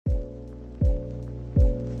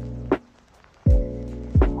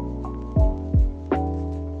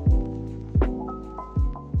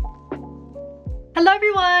Hello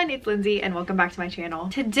everyone, it's Lindsay and welcome back to my channel.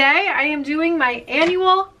 Today I am doing my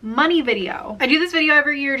annual money video. I do this video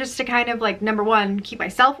every year just to kind of like, number one, keep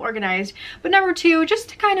myself organized, but number two, just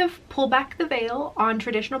to kind of pull back the veil on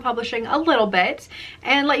traditional publishing a little bit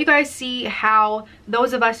and let you guys see how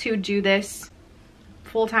those of us who do this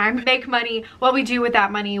full-time make money, what we do with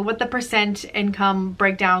that money, what the percent income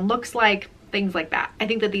breakdown looks like, things like that. I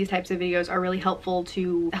think that these types of videos are really helpful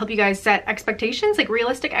to help you guys set expectations, like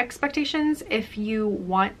realistic expectations if you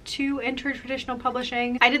want to enter traditional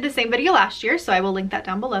publishing. I did the same video last year, so I will link that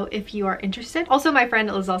down below if you are interested. Also, my friend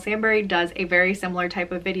Lizelle Sambury does a very similar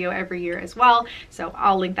type of video every year as well, so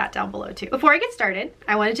I'll link that down below too. Before I get started,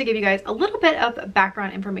 I wanted to give you guys a little bit of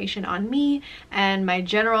background information on me and my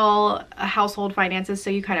general household finances so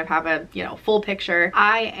you kind of have a, full picture.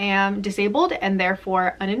 I am disabled and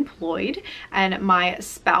therefore unemployed, and my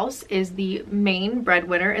spouse is the main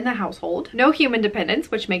breadwinner in the household. No human dependence,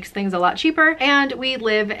 which makes things a lot cheaper, and we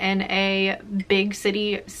live in a big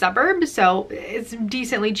city suburb, so it's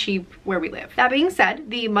decently cheap where we live. That being said,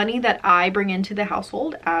 the money that I bring into the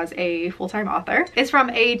household as a full-time author is from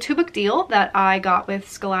a 2-book deal that I got with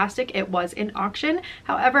Scholastic. It was an auction.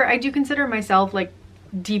 However, I do consider myself like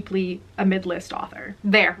deeply a mid-list author.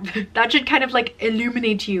 There, that should kind of like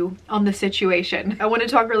illuminate you on the situation. I want to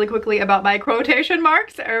talk really quickly about my quotation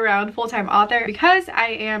marks around full-time author. Because I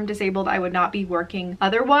am disabled, I would not be working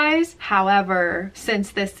otherwise. However,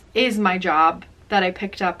 since this is my job that I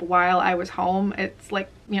picked up while I was home, it's like,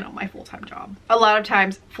 my full-time job. A lot of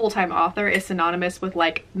times full-time author is synonymous with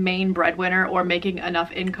like main breadwinner or making enough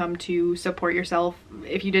income to support yourself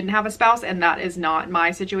if you didn't have a spouse, and that is not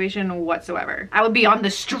my situation whatsoever. I would be on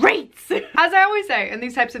the streets. As I always say in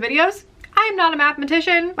these types of videos, I am not a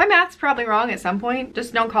mathematician. My math's probably wrong at some point.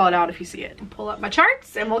 Just don't call it out if you see it. I'll pull up my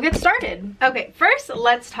charts and we'll get started. Okay, first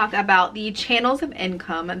let's talk about the channels of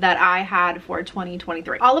income that I had for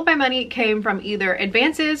 2023. All of my money came from either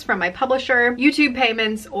advances from my publisher, YouTube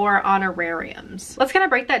payments, or honorariums. Let's kind of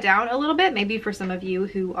break that down a little bit, maybe for some of you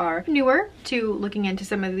who are newer to looking into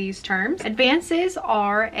some of these terms. Advances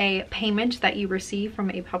are a payment that you receive from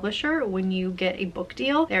a publisher when you get a book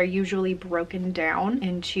deal. They're usually broken down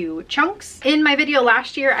into chunks. In my video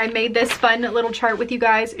last year, I made this fun little chart with you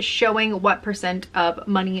guys showing what percent of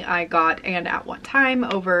money I got and at what time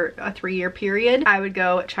over a 3-year period. I would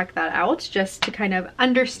go check that out just to kind of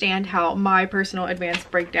understand how my personal advance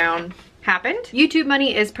breakdown happened. YouTube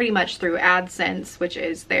money is pretty much through AdSense, which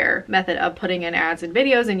is their method of putting in ads and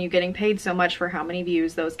videos and you getting paid so much for how many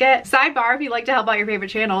views those get. Sidebar, if you like to help out your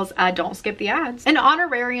favorite channels, don't skip the ads. And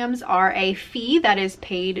honorariums are a fee that is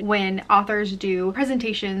paid when authors do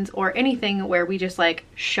presentations or anything where we just like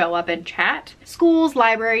show up and chat. Schools,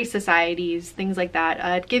 libraries, societies, things like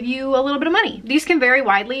that give you a little bit of money. These can vary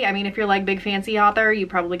widely. I mean, if you're like big fancy author, you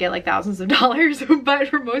probably get like thousands of dollars, but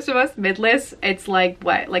for most of us mid-list, it's like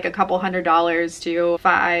what, like a couple $100 to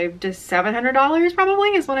 $500 to $700 probably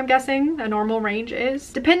is what I'm guessing a normal range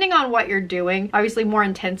is, depending on what you're doing. Obviously more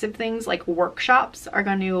intensive things like workshops are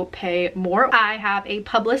going to pay more. I have a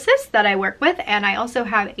publicist that I work with, and I also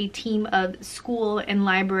have a team of school and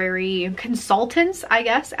library consultants, I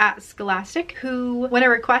guess, at Scholastic, who when a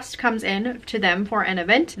request comes in to them for an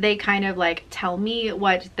event, they kind of like tell me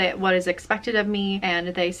what is expected of me, and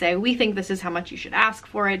they say, we think this is how much you should ask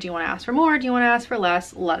for it. Do you want to ask for more? Do you want to ask for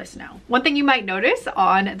less? Let us know. One thing you might notice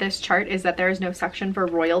on this chart is that there is no section for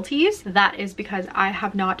royalties. That is because I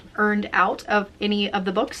have not earned out of any of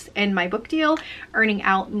the books in my book deal. Earning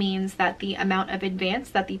out means that the amount of advance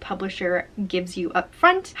that the publisher gives you up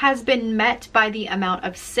front has been met by the amount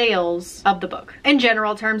of sales of the book. In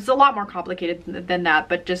general terms, it's a lot more complicated than that,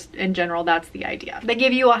 but just in general, that's the idea. They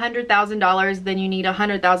give you $100,000, then you need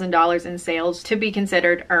 $100,000 in sales to be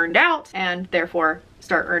considered earned out and therefore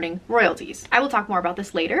start earning royalties. I will talk more about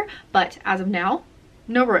this later, but as of now,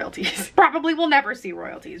 no royalties. Probably will never see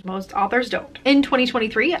royalties. Most authors don't. In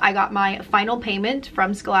 2023, I got my final payment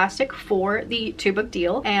from Scholastic for the 2-book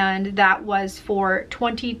deal, and that was for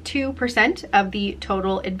 22% of the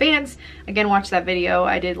total advance. Again, watch that video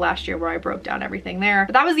I did last year where I broke down everything there.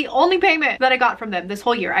 But that was the only payment that I got from them this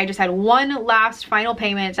whole year. I just had one last final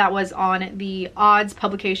payment that was on the odds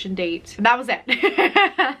publication date. That was it.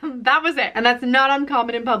 That was it. And that's not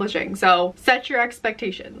uncommon in publishing, so set your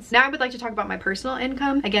expectations. Now I would like to talk about my personal income.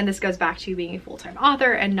 Again, this goes back to being a full-time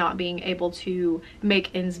author and not being able to make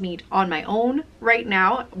ends meet on my own right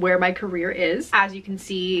now where my career is. As you can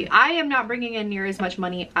see, I am not bringing in near as much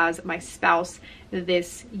money as my spouse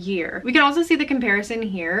this year. We can also see the comparison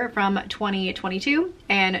here from 2022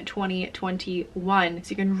 and 2021. So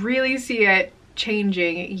you can really see it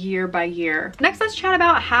changing year by year. Next, let's chat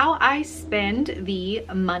about how I spend the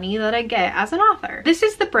money that I get as an author. This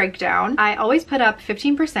is the breakdown. I always put up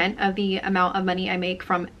 15% of the amount of money I make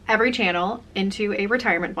from every channel into a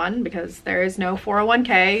retirement fund because there is no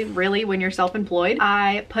 401k really when you're self-employed.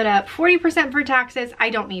 I put up 40% for taxes. I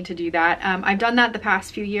don't need to do that. I've done that the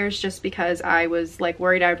past few years just because I was like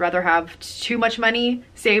worried I'd rather have too much money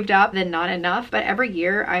saved up than not enough. But every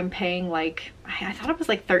year I'm paying like, I thought it was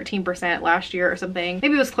like 13% last year or something.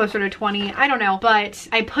 Maybe it was closer to 20, I don't know. But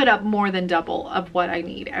I put up more than double of what I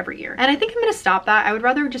need every year. And I think I'm gonna stop that. I would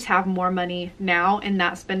rather just have more money now in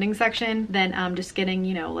that spending section than just getting,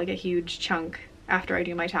 you know, like a huge chunk after I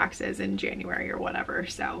do my taxes in January or whatever.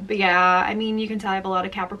 So, but yeah, I mean, you can tell I have a lot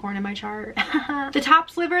of Capricorn in my chart. The top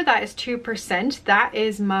sliver, that is 2%. That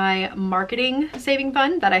is my marketing saving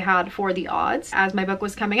fund that I had for the odds. As my book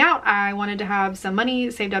was coming out, I wanted to have some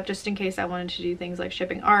money saved up just in case I wanted to do things like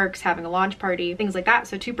shipping ARCs, having a launch party, things like that.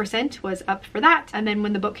 So 2% was up for that. And then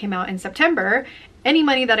when the book came out in September, any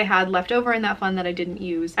money that I had left over in that fund that I didn't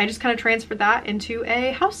use, I just kind of transferred that into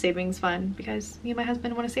a house savings fund because me and my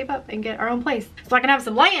husband want to save up and get our own place so I can have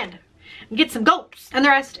some land and get some goats. And the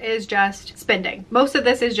rest is just spending. Most of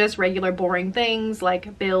this is just regular boring things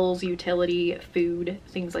like bills, utility, food,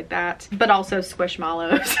 things like that, but also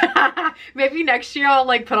squishmallows. Maybe next year I'll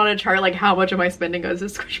like put on a chart like how much of my spending goes to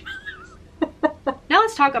squishmallows. Now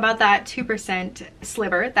let's talk about that 2%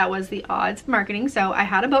 sliver. That was the odds marketing. So I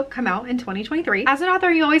had a book come out in 2023. As an author,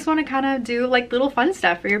 you always want to kind of do like little fun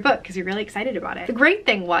stuff for your book because you're really excited about it. The great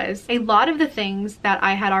thing was a lot of the things that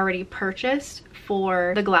I had already purchased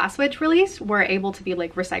for the Glass Witch release were able to be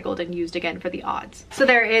like recycled and used again for the odds. So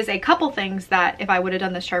there is a couple things that if I would have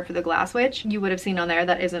done this chart for the Glass Witch, you would have seen on there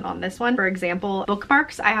that isn't on this one. For example,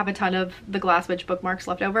 bookmarks. I have a ton of the Glass Witch bookmarks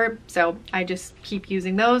left over, so I just keep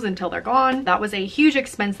using those until they're gone. That was a huge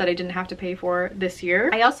expense that I didn't have to pay for this year.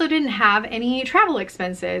 I also didn't have any travel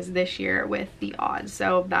expenses this year with the odds,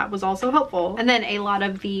 so that was also helpful. And then a lot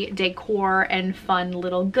of the decor and fun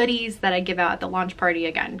little goodies that I give out at the launch party,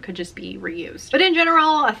 again, could just be reused. But in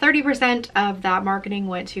general, 30% of that marketing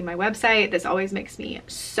went to my website. This always makes me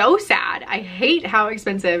so sad. I hate how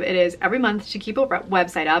expensive it is every month to keep a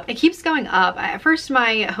website up. It keeps going up. At first,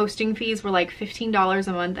 my hosting fees were like $15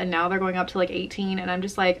 a month, and now they're going up to like $18, and I'm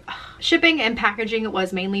just like, ugh. Shipping and packaging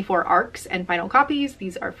was mainly for ARCs and final copies.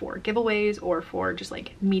 These are for giveaways or for just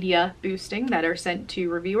like media boosting that are sent to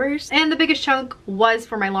reviewers. And the biggest chunk was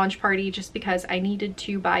for my launch party just because I needed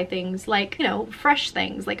to buy things like, you know, fresh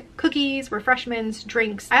things like cookies, refreshments,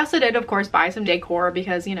 drinks. I also did, of course, buy some decor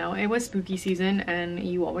because, you know, it was spooky season and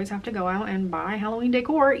you always have to go out and buy Halloween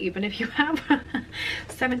decor even if you have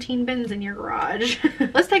 17 bins in your garage.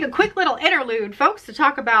 Let's take a quick little interlude, folks, to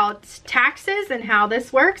talk about taxes and how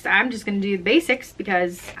this works. I'm just gonna do the basics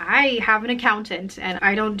because I have an accountant and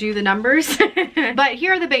I don't do the numbers. But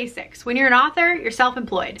here are the basics. When you're an author, you're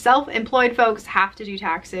self-employed. Self-employed folks have to do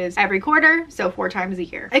taxes every quarter, so 4 times a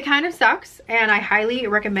year. It kind of sucks, and I highly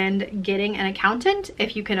recommend getting an accountant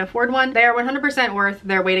if you can afford one. They are 100% worth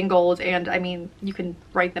their weight in gold, and I mean, you can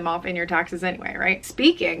write them off in your taxes anyway, right?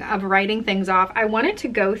 Speaking of writing things off, I wanted to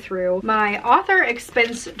go through my author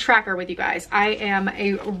expense tracker with you guys. I am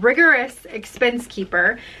a rigorous expense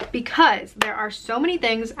keeper because there are so many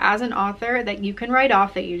things as an author that you can write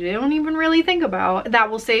off that you don't even really think about that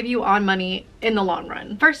will save you on money in the long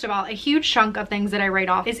run. First of all, a huge chunk of things that I write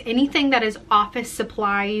off is anything that is office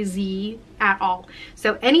supplies-y at all.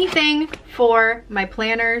 So anything for my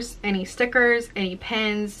planners, any stickers, any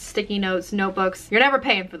pens, sticky notes, notebooks, you're never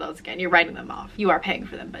paying for those again. You're writing them off. You are paying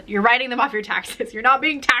for them, but you're writing them off your taxes. You're not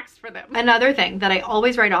being taxed for them. Another thing that I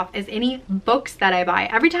always write off is any books that I buy.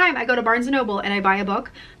 Every time I go to Barnes & Noble and I buy a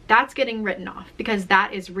book, that's getting written off because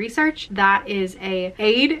that is research. That is a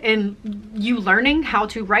aid in you learning how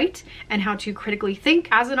to write and how to critically think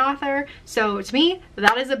as an author. So to me,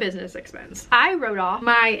 that is a business expense. I wrote off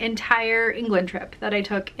my entire England trip that I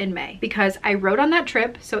took in May because I wrote on that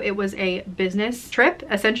trip. So it was a business trip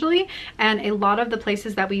essentially. And a lot of the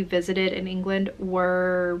places that we visited in England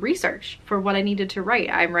were research for what I needed to write.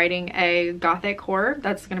 I'm writing a Gothic horror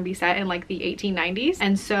that's going to be set in like the 1890s.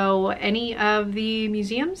 And so any of the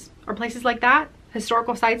museums or places like that,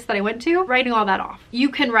 historical sites that I went to, writing all that off. You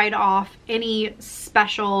can write off any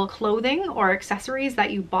special clothing or accessories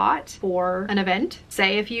that you bought for an event.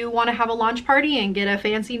 Say if you want to have a launch party and get a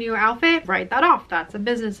fancy new outfit, write that off. That's a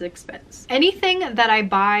business expense. Anything that I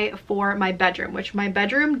buy for my bedroom, which my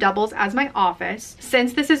bedroom doubles as my office,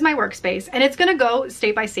 since this is my workspace, and it's gonna go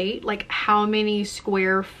state by state, like how many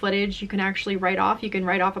square footage you can actually write off. You can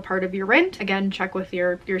write off a part of your rent. Again, check with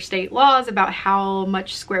your state laws about how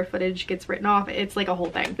much square footage gets written off. it's like a whole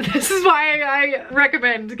thing. This is why I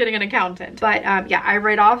recommend getting an accountant. But yeah, I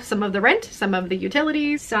write off some of the rent, some of the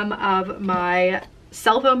utilities, some of my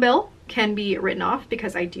cell phone bill can be written off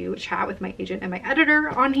because I do chat with my agent and my editor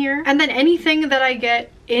on here. And then anything that I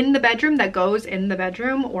get in the bedroom that goes in the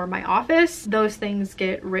bedroom or my office, those things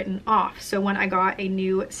get written off. So when I got a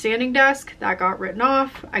new standing desk, that got written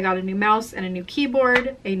off. I got a new mouse and a new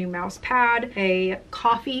keyboard, a new mouse pad, a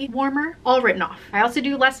coffee warmer, all written off. I also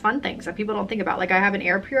do less fun things that people don't think about. Like I have an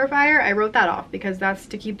air purifier, I wrote that off because that's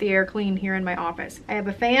to keep the air clean here in my office. I have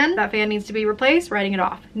a fan, that fan needs to be replaced, writing it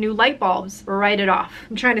off. New light bulbs, write it off.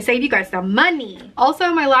 I'm trying to save you guys some money.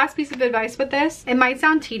 Also, my last piece of advice with this, it might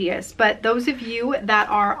sound tedious, but those of you that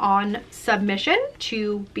are on submission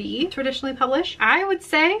to be traditionally published, I would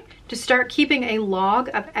say to start keeping a log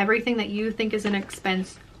of everything that you think is an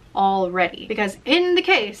expense already. Because in the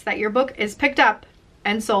case that your book is picked up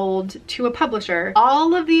and sold to a publisher,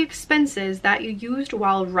 all of the expenses that you used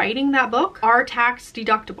while writing that book are tax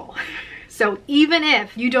deductible. So even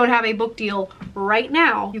if you don't have a book deal right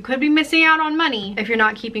now, you could be missing out on money if you're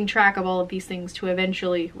not keeping track of all of these things to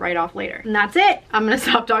eventually write off later. And that's it. I'm gonna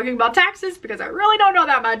stop talking about taxes because I really don't know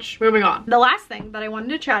that much. Moving on. The last thing that I wanted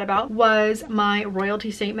to chat about was my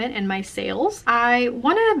royalty statement and my sales. I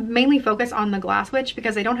want to mainly focus on the Glass Witch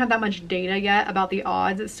because I don't have that much data yet about the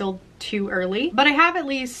odds. It's still too early, but I have at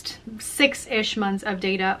least 6-ish months of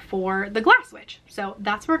data for the Glass Witch. So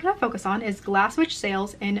that's what we're gonna focus on, is Glass Witch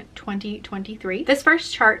sales in 2023. This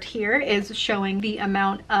first chart here is showing the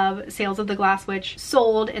amount of sales of the Glass Witch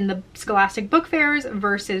sold in the Scholastic book fairs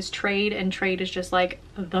versus trade, and trade is just like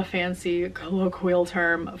the fancy colloquial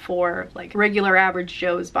term for like regular average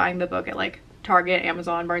Joes buying the book at like Target,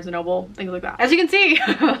 Amazon, Barnes & Noble, things like that. As you can see,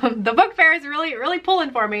 the book fair is really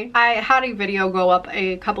pulling for me. I had a video go up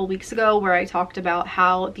a couple weeks ago where I talked about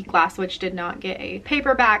how the Glass Witch did not get a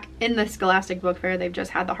paperback in the Scholastic book fair. They've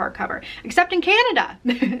just had the hardcover, except in Canada.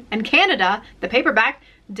 In Canada, the paperback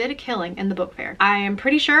did a killing in the book fair. I am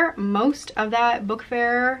pretty sure most of that book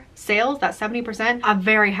fair sales, that 70%, a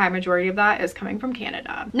very high majority of that is coming from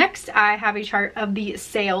Canada. Next, I have a chart of the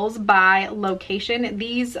sales by location.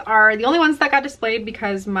 These are the only ones that got displayed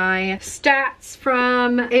because my stats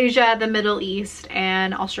from Asia, the Middle East,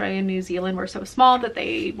 and Australia and New Zealand were so small that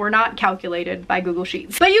they were not calculated by Google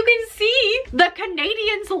Sheets. But you can see the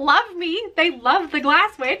Canadians love me. They love the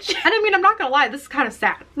Glass Witch. And I mean, I'm not gonna lie, this is kind of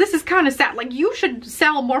sad. This is kind of sad. Like, you should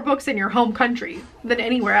sell more books in your home country than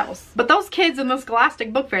anywhere else. But those kids in the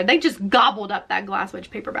Scholastic book fair, they just gobbled up that Glass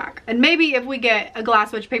Witch paperback. And maybe if we get a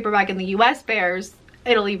Glass Witch paperback in the US fairs,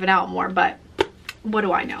 it'll even out more, but what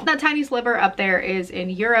do I know? That tiny sliver up there is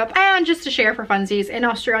in Europe. And just to share for funsies, in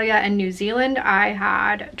Australia and New Zealand, I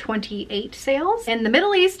had 28 sales. In the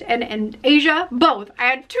Middle East and in Asia, both, I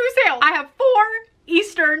had 2 sales. I have 4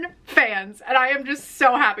 Eastern fans, and I am just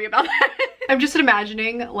so happy about that. I'm just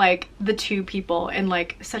imagining like the 2 people in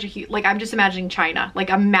like such a huge, like I'm just imagining China, like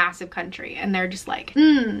a massive country, and they're just like,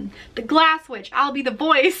 the Glass Witch, I'll be the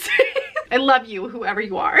voice. I love you, whoever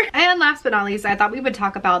you are. And last but not least, I thought we would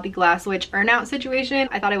talk about the Glass Witch earnout situation.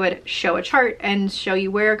 I thought I would show a chart and show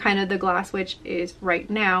you where kind of the Glass Witch is right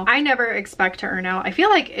now. I never expect to earn out. I feel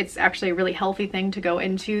like it's actually a really healthy thing to go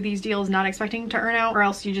into these deals not expecting to earn out, or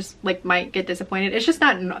else you just like might get disappointed. It's just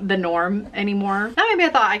not the norm anymore. Now maybe I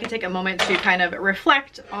thought I could take a moment to kind of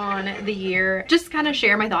reflect on the year, just kind of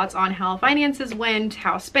share my thoughts on how finances went,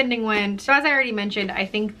 how spending went. So as I already mentioned, I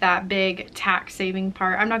think that big tax saving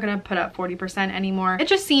part, I'm not gonna put up 40% anymore. It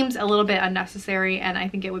just seems a little bit unnecessary, and I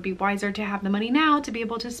think it would be wiser to have the money now to be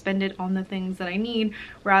able to spend it on the things that I need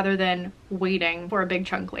rather than waiting for a big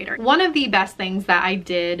chunk later. One of the best things that I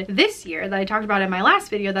did this year that I talked about in my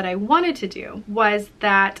last video that I wanted to do was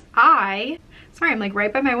that sorry, I'm like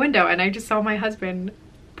right by my window and I just saw my husband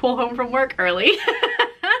pull home from work early.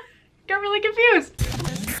 Got really confused.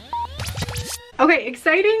 Okay,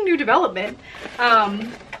 exciting new development.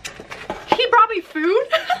 He brought me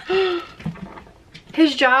food.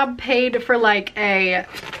 His job paid for like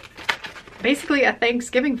basically a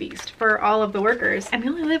Thanksgiving feast for all of the workers, and we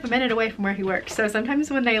only live a minute away from where he works. So sometimes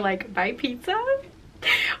when they like buy pizza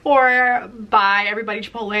or buy everybody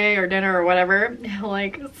Chipotle or dinner or whatever, he'll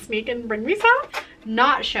like sneak and bring me some.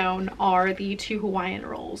 Not shown are the 2 Hawaiian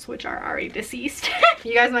rolls, which are already deceased.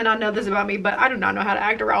 You guys might not know this about me, but I do not know how to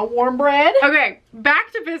act around warm bread. Okay,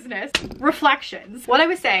 back to business. Reflections. What I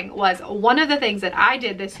was saying was, one of the things that I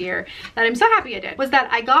did this year that I'm so happy I did was that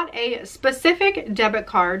I got a specific debit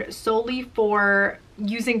card solely for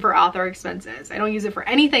using for author expenses. I don't use it for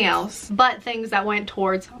anything else but things that went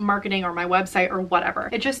towards marketing or my website or whatever.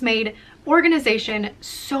 It just made organization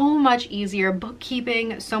so much easier,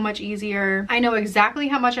 bookkeeping so much easier. I know exactly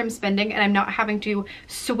how much I'm spending and I'm not having to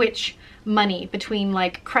switch money between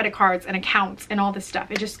like credit cards and accounts and all this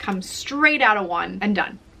stuff. It just comes straight out of one and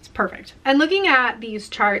done. It's perfect. And looking at these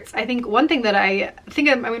charts, I think one thing that I think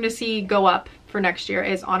I'm going to see go up for next year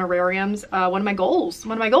is honorariums. One of my goals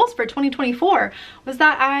for 2024 was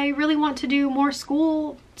that I really want to do more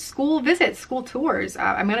school visits, school tours.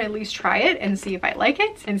 I'm gonna at least try it and see if I like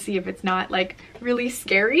it and see if it's not like really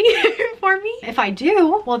scary for me. If I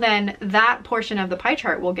do, well then that portion of the pie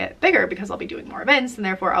chart will get bigger because I'll be doing more events and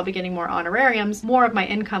therefore I'll be getting more honorariums. More of my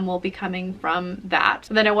income will be coming from that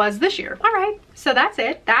than it was this year. All right, so that's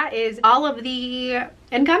it. That is all of the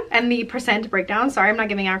income and the percent breakdown. Sorry, I'm not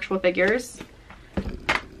giving actual figures.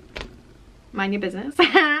 Mind your business.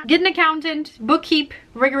 Get an accountant, bookkeep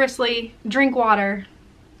rigorously, drink water,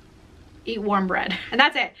 eat warm bread. And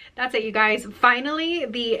that's it. That's it, you guys. Finally,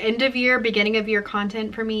 the end of year, beginning of year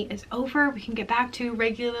content for me is over. We can get back to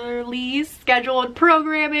regularly scheduled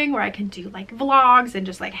programming where I can do like vlogs and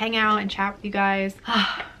just like hang out and chat with you guys.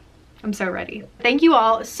 I'm so ready. Thank you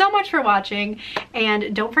all so much for watching,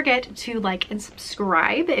 and don't forget to like and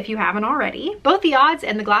subscribe if you haven't already. Both the odds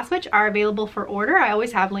and the glass switch are available for order. I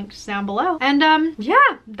always have links down below. And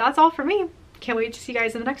yeah, that's all for me. Can't wait to see you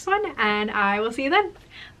guys in the next one, and I will see you then.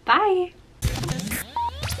 Bye.